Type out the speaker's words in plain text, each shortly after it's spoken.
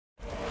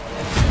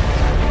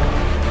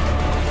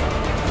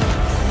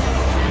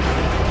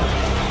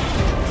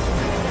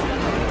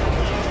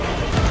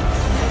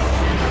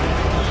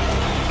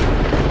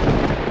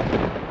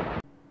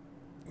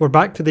We're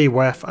back today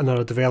with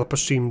another developer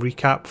stream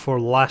recap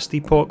for Last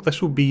Epoch.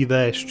 This will be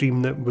the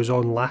stream that was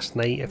on last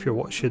night if you're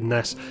watching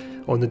this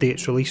on the day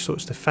it's released, so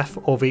it's the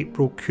 5th of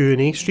April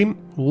Q&A stream.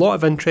 A lot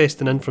of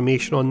interesting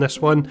information on this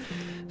one.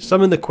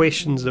 Some of the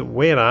questions that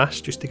were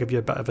asked, just to give you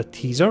a bit of a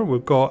teaser,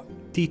 we've got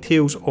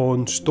details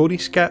on story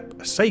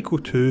skip, Cycle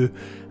 2,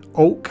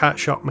 alt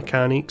catch-up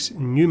mechanics,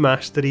 new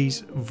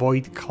masteries,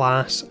 void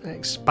class,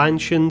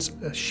 expansions,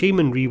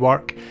 Shaman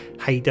Rework,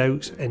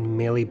 Hideouts and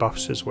melee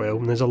buffs as well,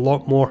 and there's a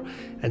lot more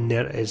in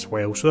there as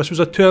well. So this was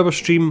a 2-hour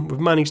stream. We've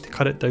managed to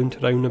cut it down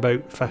to around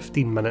about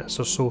 15 minutes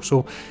or so.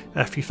 So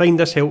if you find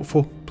this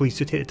helpful, please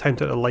do take the time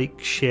to hit the like,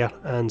 share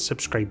and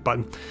subscribe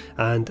button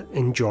and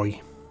enjoy.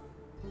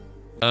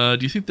 Do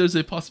you think there's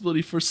a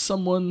possibility for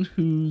someone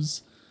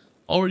who's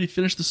already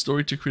finished the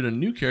story to create a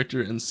new character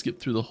and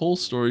skip through the whole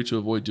story to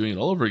avoid doing it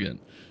all over again?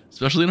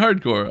 Especially in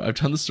hardcore. I've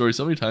done the story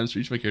so many times for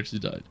each of my characters who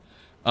died.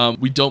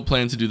 We don't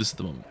plan to do this at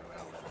the moment.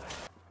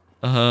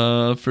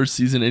 First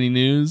season, any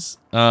news?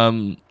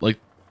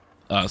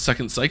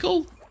 Second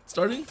cycle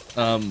starting.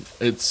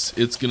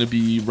 It's gonna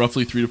be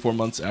roughly 3 to 4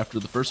 months after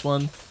the first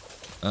one.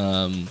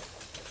 It'll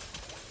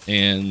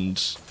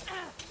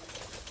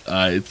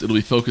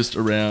be focused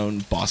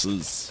around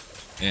bosses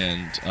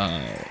and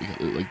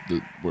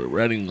we're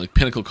adding like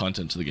Pinnacle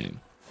content to the game.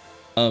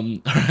 All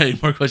right,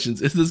 more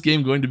questions. Is this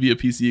game going to be a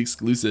PC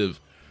exclusive,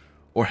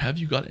 or have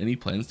you got any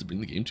plans to bring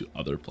the game to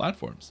other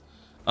platforms?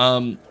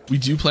 We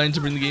do plan to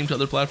bring the game to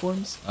other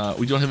platforms.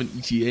 We don't have an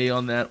ETA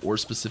on that or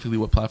specifically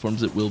what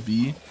platforms it will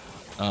be.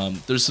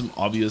 There's some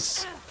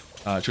obvious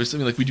choices. I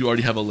mean, like we do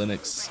already have a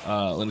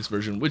Linux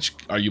version, which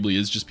arguably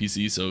is just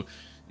PC, so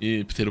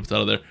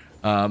potato there.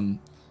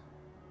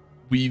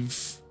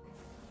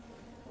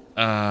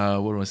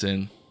 What am I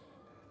saying?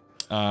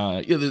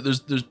 Yeah,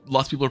 there's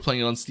lots of people are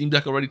playing it on Steam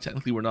Deck already.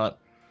 Technically, we're not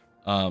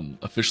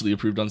officially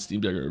approved on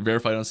Steam Deck or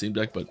verified on Steam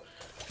Deck, but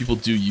people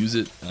do use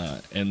it,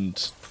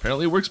 and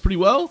apparently it works pretty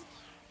well.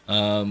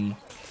 We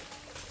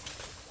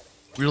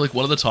were like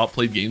one of the top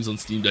played games on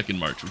Steam Deck in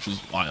March, which was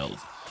wild,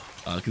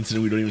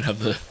 considering we don't even have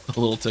the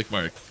little tick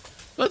mark.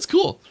 But that's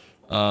cool.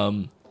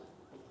 So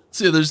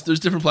yeah, there's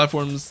different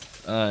platforms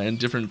and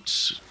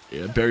different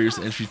barriers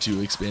to entry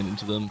to expand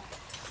into them,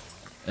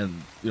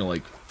 and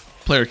like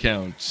player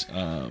count,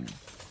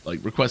 like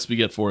requests we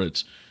get for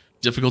it,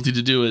 difficulty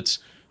to do it.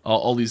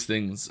 All these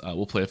things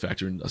will play a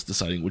factor in us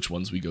deciding which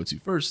ones we go to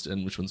first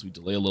and which ones we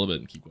delay a little bit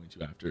and keep going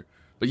to after.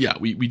 But yeah,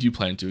 we do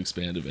plan to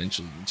expand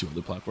eventually into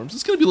other platforms.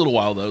 It's gonna be a little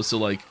while though, so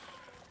like,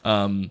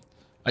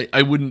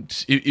 I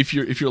wouldn't, if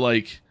you're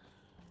like,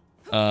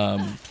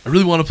 I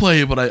really want to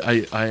play, but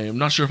I am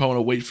not sure if I want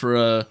to wait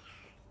for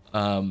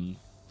a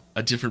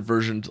different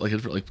version,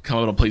 like come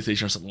out on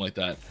PlayStation or something like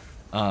that.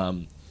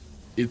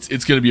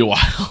 It's gonna be a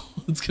while.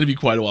 It's gonna be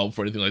quite a while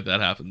before anything like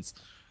that happens.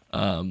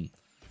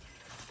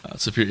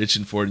 So if you're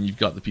itching for it and you've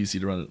got the PC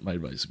to run it, my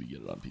advice would be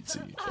get it on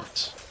PC.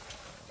 But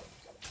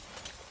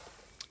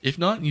if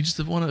not, and you just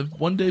want to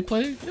one-day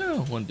play, yeah,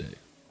 one day.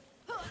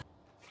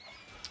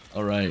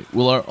 All right.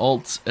 Will our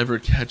alts ever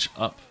catch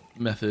up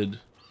method?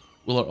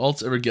 Will our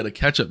alts ever get a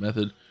catch-up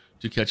method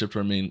to catch up to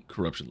our main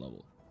corruption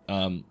level?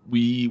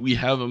 We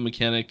have a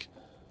mechanic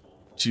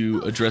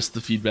to address the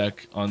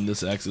feedback on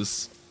this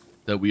axis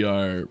that we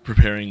are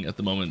preparing at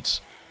the moment.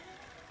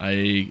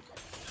 I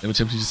am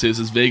attempting to say this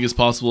as vague as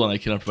possible, and I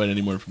cannot provide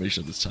any more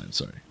information at this time.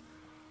 Sorry.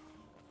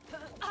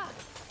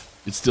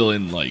 It's still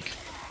in like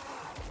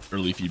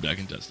early feedback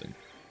and testing.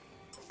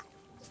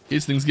 In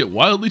case things get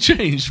wildly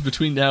changed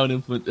between now and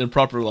implement and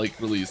proper like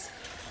release,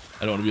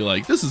 I don't want to be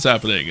like this is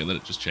happening and then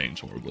it just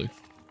changed horribly.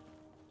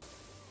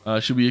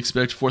 Should we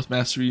expect 4th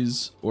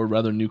masteries or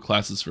rather new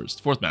classes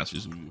first? 4th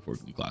masteries would be before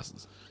new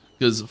classes,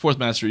 because 4th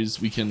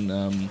masteries we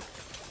can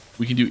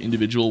do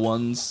individual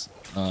ones.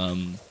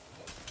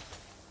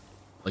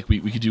 Like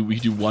we could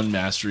do one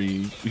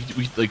mastery. We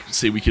could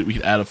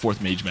add a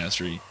 4th mage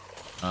mastery,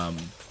 and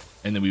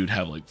then we would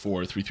have like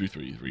 4, 3, 3,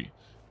 3, 3,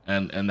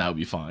 and that would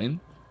be fine.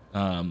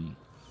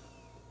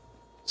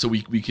 So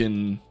we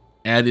can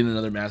add in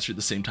another mastery at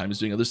the same time as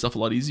doing other stuff a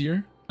lot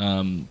easier.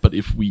 But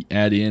if we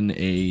add in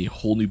a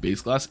whole new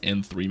base class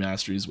and 3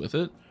 masteries with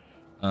it,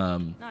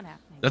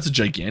 that's a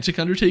gigantic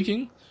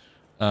undertaking,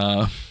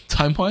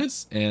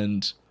 time-wise,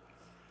 and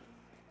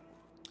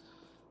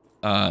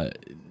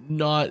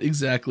not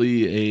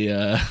exactly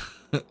a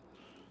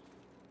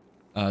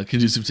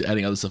conducive to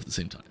adding other stuff at the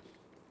same time.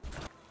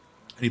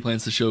 Any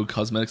plans to show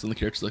cosmetics on the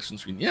character selection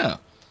screen? Yeah.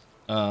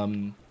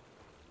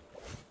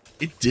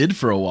 It did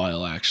for a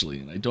while, actually,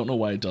 and I don't know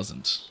why it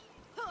doesn't.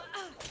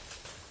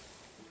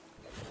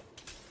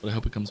 But I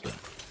hope it comes back.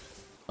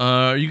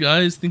 Are you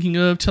guys thinking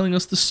of telling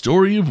us the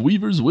story of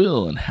Weaver's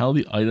Will and how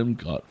the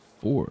items got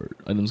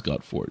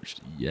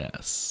forged?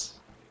 Yes.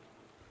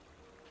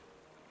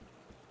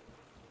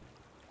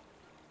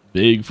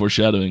 Big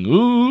foreshadowing.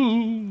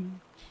 Ooh.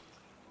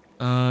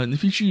 In the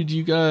future, do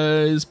you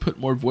guys put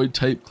more void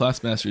type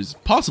class masteries?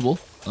 Possible.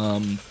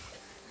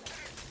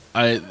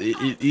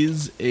 It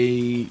is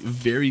a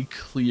very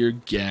clear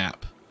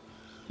gap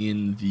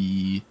in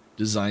the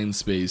design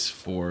space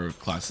for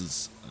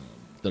classes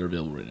that are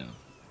available right now.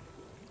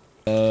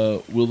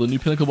 Will the new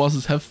Pinnacle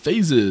bosses have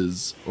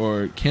phases,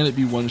 or can it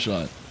be one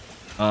shot?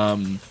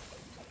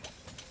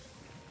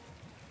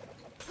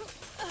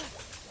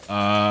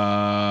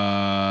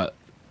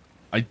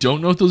 I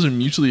don't know if those are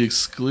mutually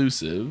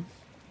exclusive.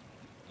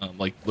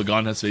 Like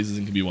Lagon has phases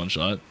and can be one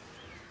shot.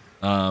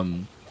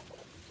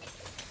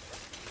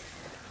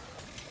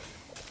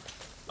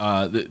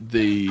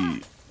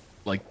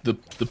 Like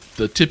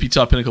the tippy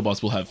top Pinnacle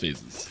boss will have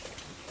phases,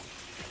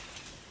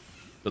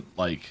 but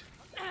like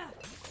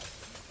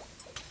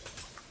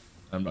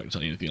I'm not gonna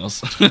tell you anything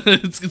else.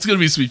 it's gonna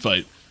be a sweet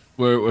fight.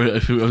 Where I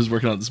was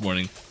working on it this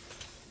morning,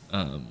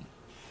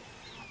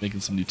 making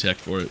some new tech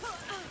for it.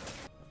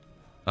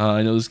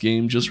 I know this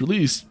game just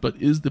released, but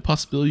is the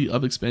possibility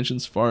of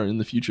expansions far in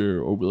the future,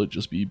 or will it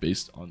just be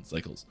based on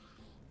cycles?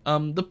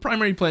 The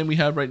primary plan we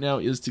have right now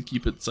is to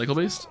keep it cycle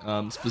based,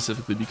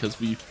 specifically because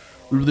we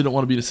really don't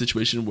want to be in a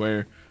situation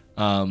where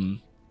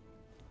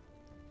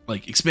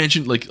like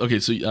expansion, like, okay,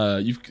 so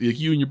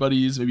you and your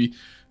buddies, maybe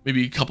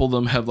a couple of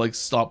them have like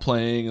stopped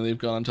playing and they've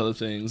gone on to other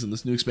things, and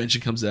this new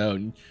expansion comes out,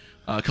 and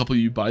a couple of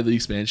you buy the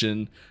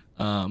expansion,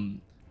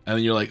 and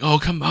then you're like, oh,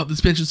 come out, the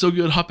expansion's so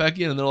good, hop back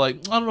in. And they're like,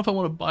 I don't know if I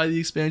want to buy the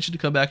expansion to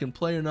come back and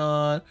play or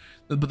not.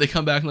 But they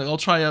come back and like, I'll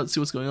try out, see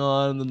what's going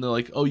on. And then they're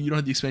like, oh, you don't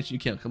have the expansion, you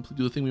can't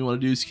do the thing we want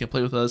to do, so you can't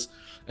play with us.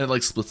 And it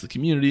like splits the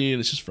community,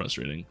 and it's just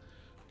frustrating.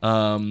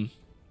 So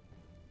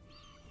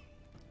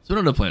we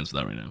don't have plans for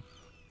that right now.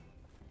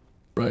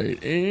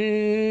 Right,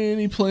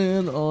 any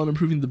plan on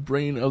improving the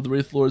brain of the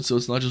Wraithlord so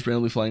it's not just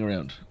randomly flying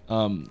around?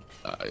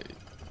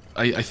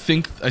 I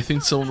think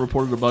someone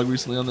reported a bug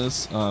recently on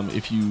this.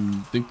 If you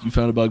think you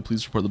found a bug,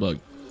 please report the bug.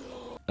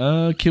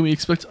 Can we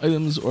expect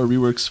items or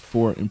reworks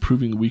for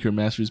improving the weaker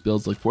masteries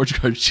builds, like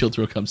Forge Guard Shield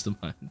Throw comes to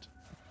mind?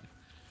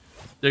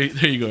 There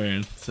you go,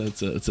 Aaron. So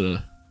it's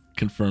a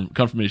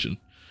confirmation.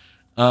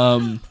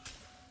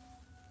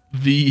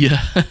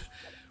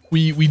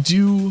 We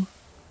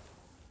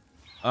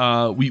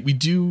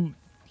do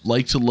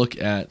like to look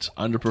at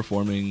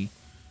underperforming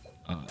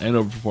and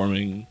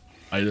overperforming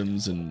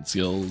items and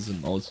skills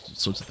and all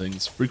sorts of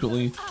things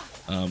frequently.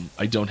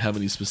 I don't have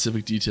any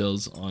specific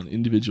details on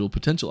individual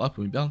potential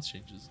upcoming balance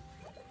changes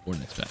for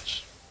next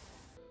patch.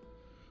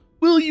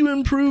 Will you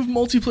improve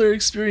multiplayer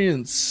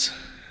experience?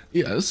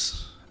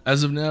 Yes.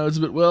 As of now, it's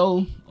a bit,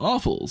 well,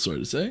 awful, sorry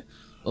to say.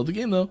 Love the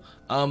game though.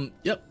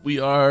 Yep, we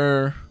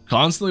are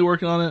constantly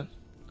working on it.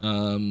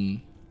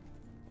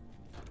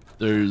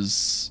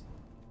 There's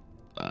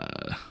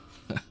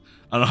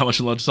I don't know how much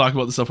I'm allowed to talk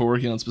about the stuff we're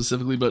working on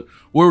specifically, but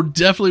we're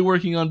definitely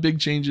working on big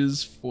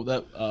changes for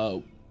that.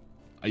 I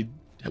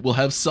will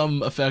have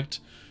some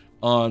effect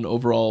on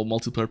overall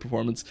multiplayer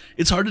performance.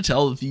 It's hard to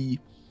tell the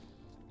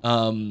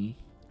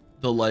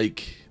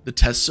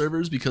test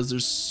servers, because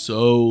there's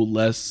so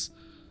less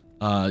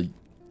less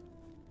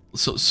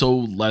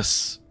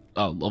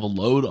of a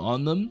load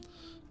on them.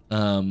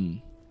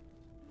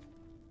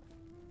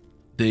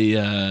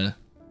 They're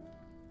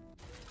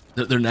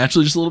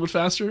naturally just a little bit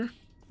faster.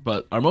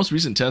 But our most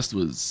recent test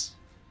was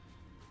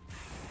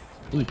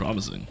really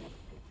promising.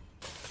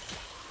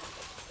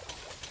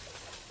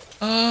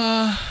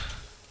 There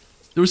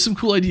were some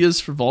cool ideas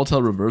for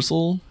Volatile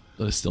reversal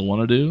that I still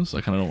want to do, so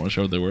I kind of don't want to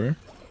show what they were.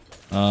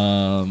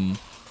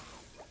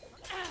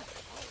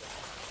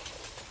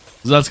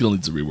 So that's gonna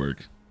need to rework.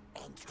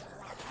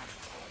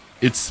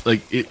 It's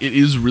like it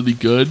is really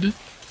good,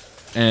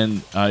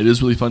 and it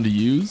is really fun to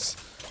use,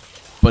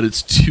 but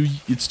it's too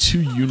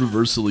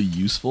universally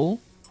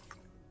useful.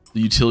 The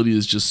utility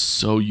is just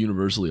so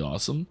universally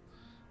awesome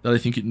that I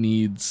think it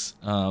needs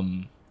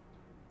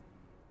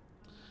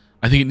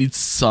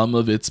some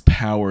of its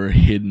power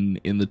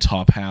hidden in the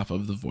top half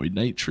of the Void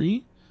Knight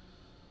tree,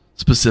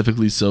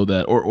 specifically so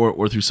that,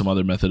 or through some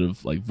other method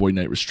of like Void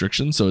Knight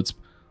restriction, so it's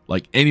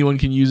like anyone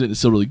can use it. It's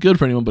still really good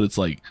for anyone, but it's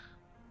like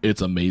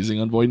it's amazing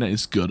on Void Knight.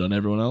 It's good on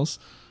everyone else.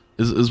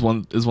 Is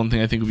one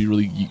thing I think would be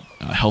really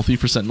healthy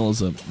for Sentinel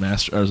as a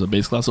master, or as a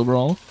base class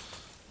overall.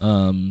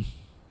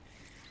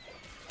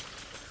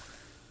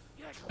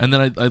 And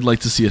then I'd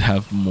like to see it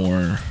have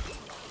more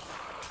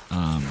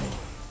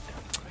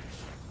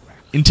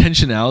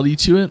intentionality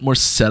to it, more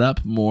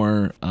setup,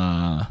 more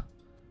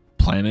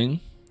planning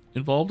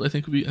involved. I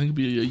think would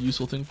be a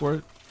useful thing for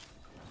it.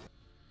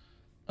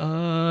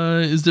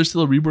 Is there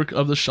still a rework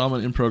of the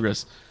Shaman in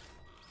progress?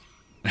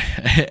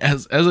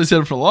 As I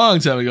said for a long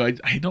time ago,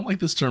 I don't like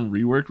this term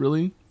rework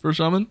really for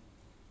Shaman.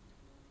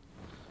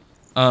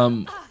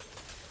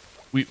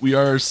 We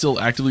are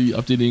still actively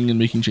updating and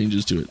making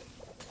changes to it.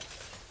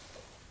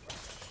 I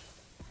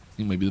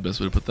think might be the best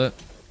way to put that.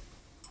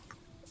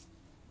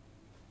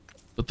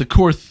 But the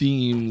core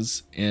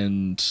themes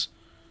and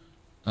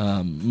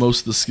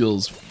most of the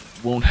skills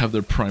won't have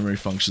their primary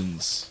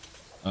functions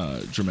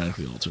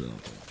dramatically altered, I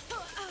don't think.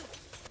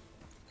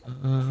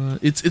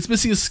 It's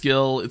missing a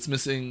skill. It's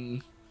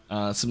missing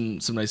some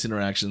nice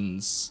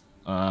interactions.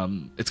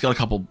 It's got a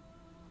couple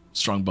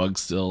strong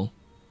bugs still.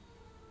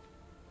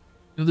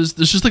 You know, there's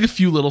just like a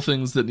few little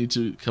things that need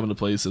to come into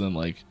place, and then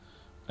like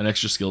an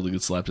extra skill that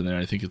gets slapped in there.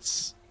 I think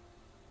it's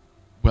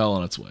well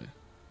on its way.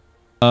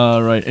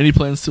 Alright, any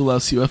plans to allow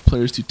COF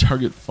players to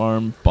target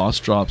farm boss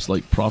drops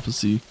like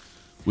Prophecy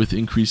with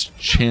increased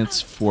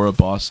chance for a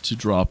boss to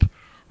drop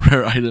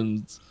rare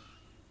items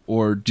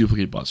or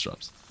duplicate boss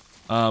drops?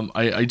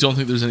 I don't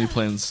think there's any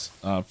plans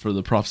for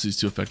the Prophecies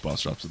to affect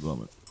boss drops at the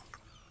moment.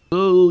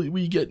 Will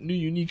we get new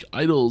unique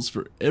idols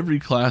for every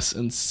class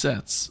and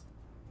sets?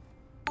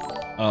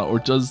 Or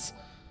does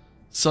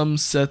some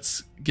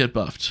sets get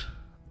buffed?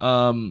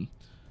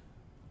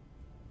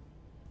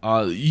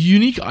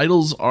 Unique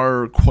idols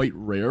are quite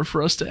rare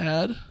for us to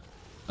add.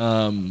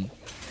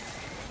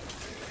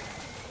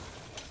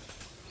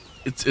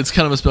 It's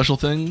kind of a special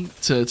thing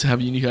to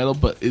have a unique idol,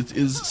 but it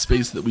is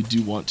space that we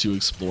do want to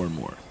explore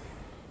more.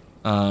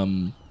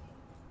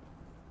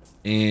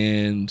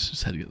 And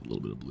just had to get a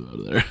little bit of blue out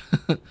of there.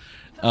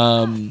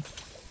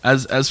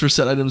 As for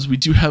set items, we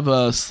do have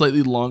a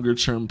slightly longer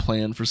term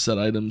plan for set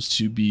items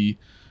to be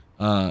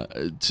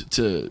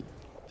to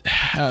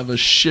have a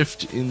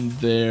shift in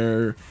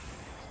their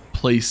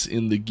place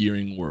in the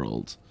gearing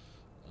world.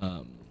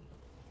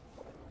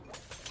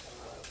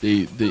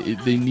 They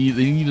need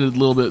a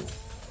little bit.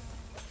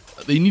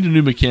 They need a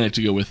new mechanic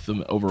to go with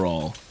them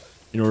overall,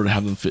 in order to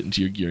have them fit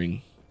into your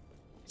gearing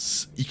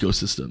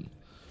ecosystem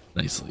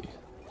nicely.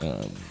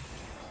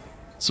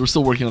 So we're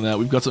still working on that.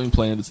 We've got something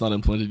planned. It's not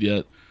implemented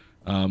yet.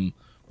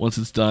 Once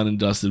it's done and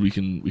dusted, we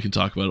can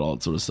talk about all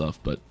that sort of stuff.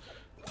 But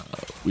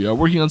we are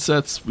working on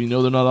sets. We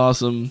know they're not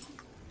awesome.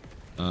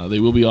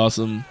 They will be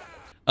awesome.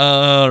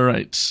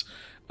 Alright.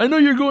 I know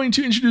you're going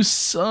to introduce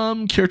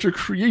some character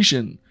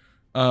creation.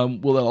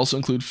 Will that also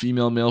include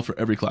female, male for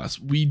every class?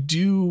 We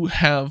do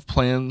have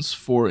plans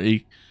for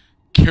a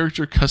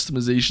character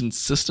customization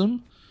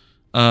system,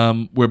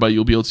 whereby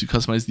you'll be able to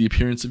customize the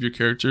appearance of your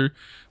character.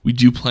 We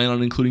do plan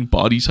on including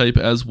body type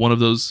as one of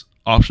those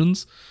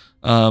options.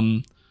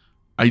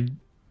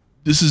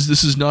 This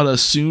is not a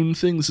soon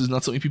thing. This is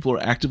not something people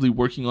are actively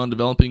working on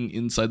developing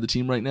inside the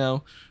team right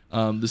now.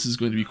 This is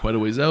going to be quite a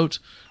ways out.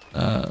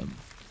 But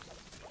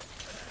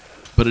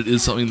it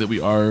is something that we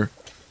are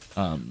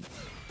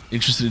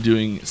interested in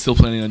doing, still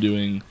planning on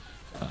doing.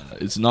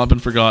 It's not been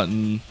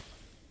forgotten.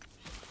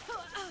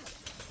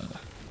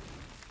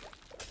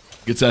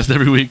 Gets asked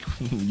every week.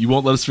 You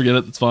won't let us forget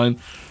it. It's fine.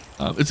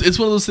 It's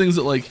one of those things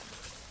that, like,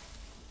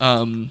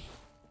 and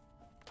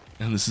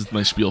this is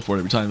my spiel for it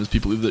every time, is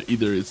people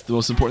either it's the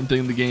most important thing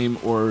in the game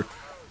or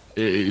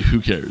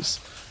who cares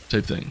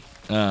type thing.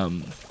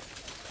 And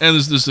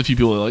there's a few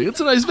people that are like, it's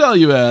a nice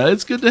value add,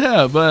 it's good to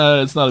have,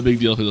 but it's not a big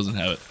deal if it doesn't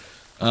have it.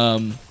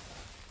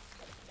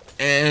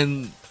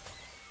 And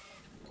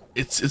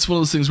it's one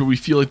of those things where we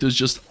feel like there's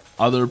just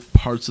other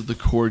parts of the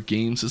core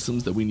game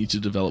systems that we need to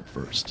develop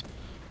first.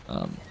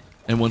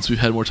 And once we've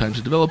had more time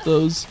to develop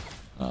those,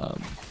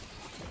 and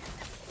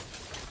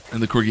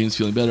the core game's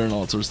feeling better and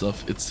all that sort of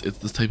stuff, it's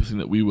this type of thing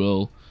that we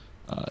will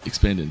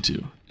expand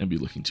into and be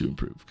looking to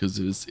improve, because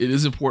it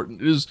is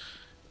important. It is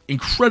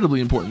incredibly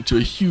important to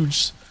a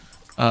huge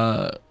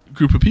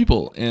group of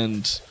people,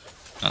 and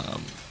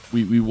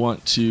we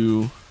want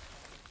to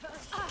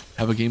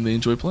have a game they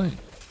enjoy playing.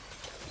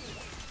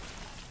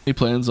 Any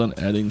plans on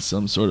adding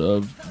some sort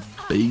of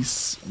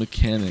base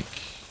mechanic,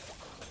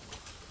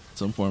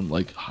 some form,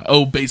 like,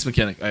 base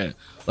mechanic,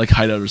 like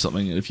hideout or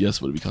something? And if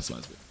yes, would it be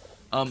customizable?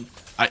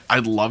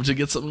 I'd love to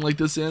get something like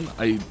this in.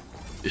 I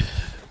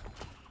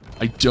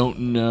don't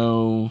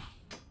know.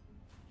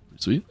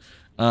 Sweet.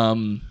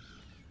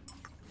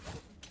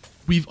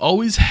 We've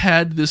always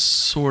had this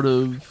sort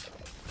of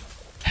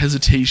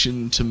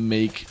hesitation to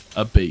make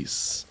a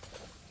base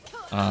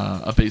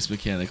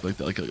mechanic like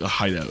that, like a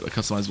hideout, a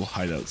customizable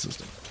hideout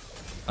system.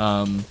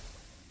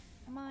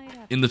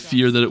 In the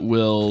fear that it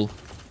will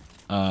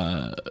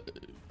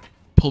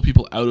pull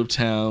people out of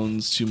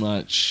towns too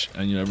much,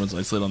 and everyone's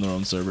isolated on their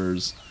own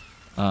servers,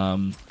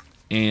 and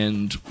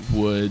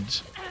would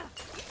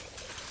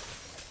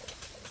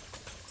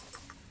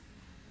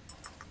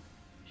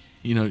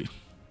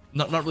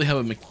not really have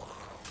a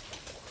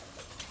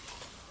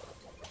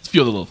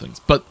few other little things.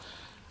 But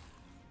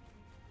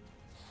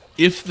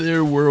if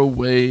there were a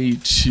way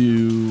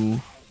to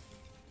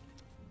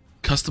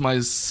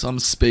customize some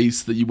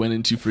space that you went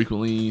into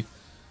frequently,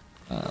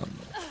 I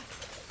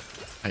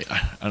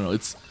don't know.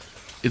 It's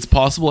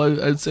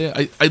possible. I'd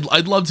say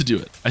I'd love to do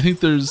it. I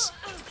think there's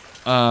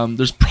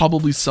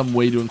probably some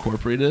way to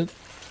incorporate it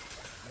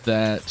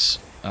that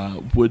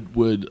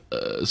would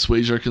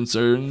assuage our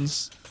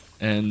concerns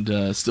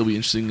and still be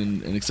interesting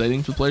and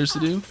exciting for players to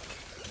do.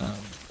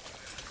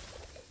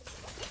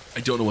 I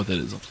don't know what that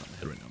is off the top of my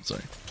head right now. I'm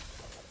sorry.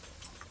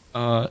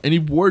 Any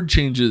ward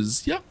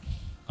changes? Yep.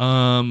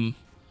 I don't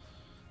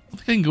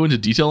think I can go into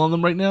detail on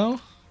them right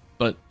now,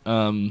 but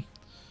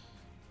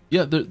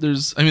yeah,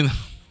 there's. I mean,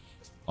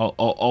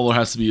 all there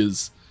has to be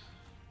is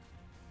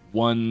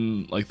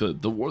one, like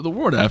the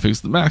ward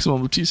affix, the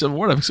maximum of T7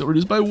 ward affix got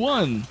reduced by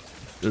 1.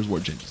 There's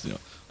ward changes.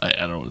 I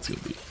don't know what it's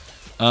gonna be.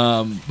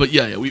 But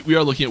yeah, we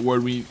are looking at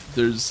ward.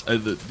 There's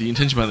the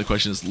intention behind the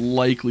question is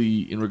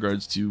likely in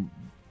regards to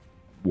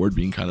ward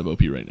being kind of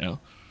OP right now.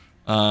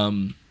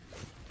 And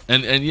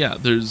yeah,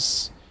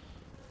 there's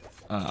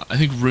I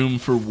think room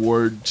for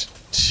Ward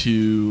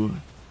to...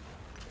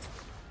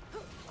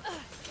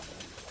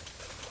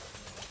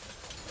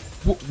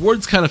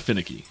 Ward's kind of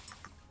finicky.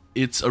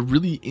 It's a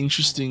really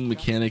interesting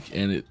mechanic,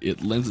 and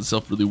it lends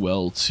itself really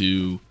well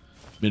to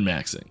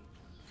min-maxing.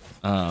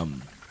 At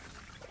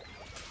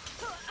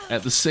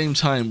the same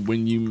time,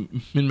 when you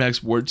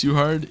min-max Ward too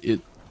hard, it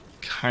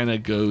kind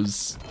of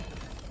goes...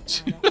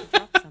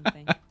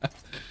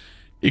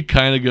 It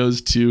kind of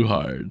goes too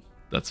hard.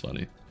 That's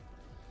funny.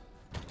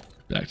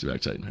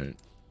 Back-to-back Titan Heart.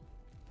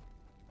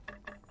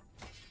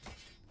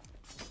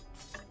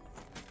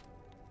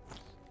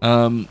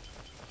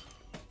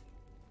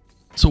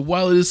 So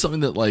while it is something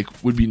that like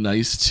would be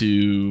nice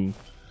to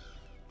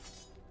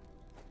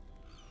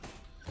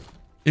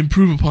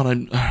improve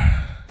upon,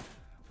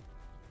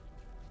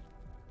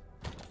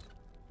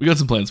 we got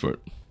some plans for it.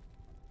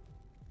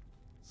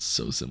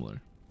 So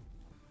similar.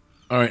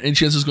 All right, any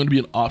chance there's going to be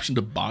an option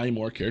to buy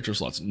more character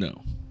slots?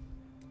 No.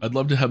 I'd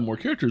love to have more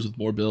characters with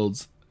more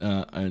builds,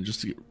 and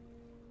just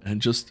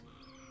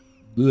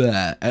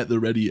at the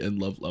ready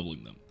and love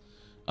leveling them.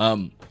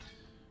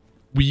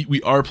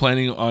 We are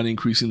planning on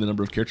increasing the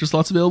number of character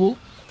slots available.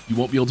 You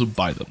won't be able to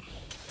buy them.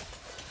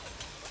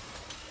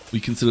 We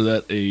consider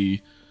that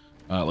a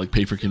like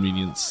pay for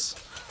convenience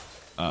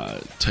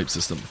type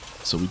system,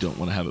 so we don't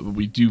want to have it. But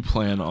we do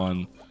plan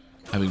on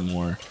having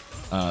more.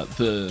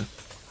 The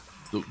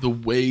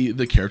way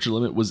the character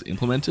limit was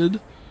implemented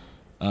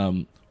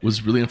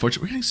was really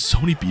unfortunate. We're getting so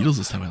many beetles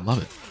this time. I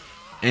love it.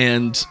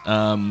 And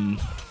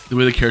the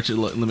way the character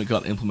limit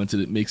got implemented,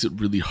 it makes it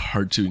really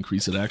hard to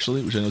increase it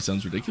actually, which I know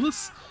sounds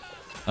ridiculous.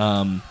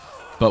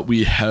 But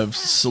we have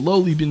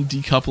slowly been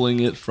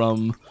decoupling it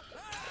from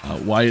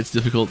why it's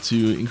difficult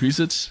to increase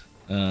it.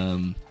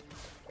 And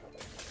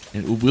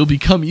it will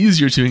become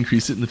easier to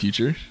increase it in the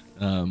future.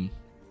 So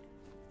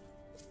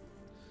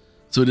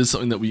it is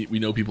something that we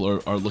know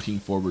people are looking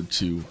forward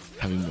to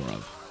having more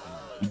of.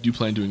 We do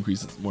plan to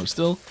increase it more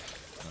still.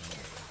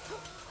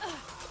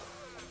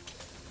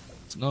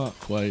 It's not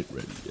quite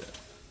ready yet.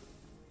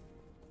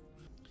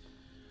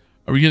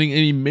 Are we getting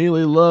any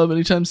melee love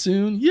anytime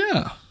soon?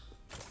 Yeah.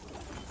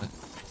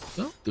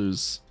 Well,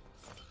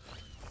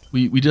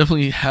 we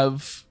definitely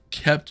have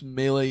kept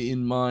melee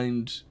in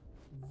mind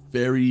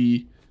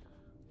very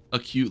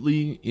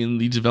acutely in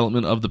the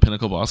development of the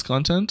Pinnacle boss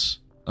content.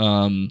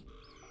 And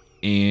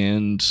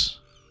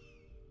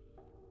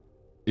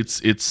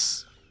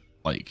it's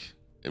like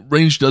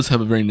range does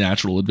have a very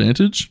natural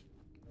advantage,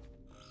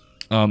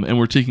 and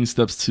we're taking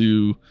steps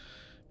to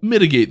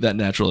mitigate that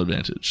natural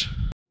advantage.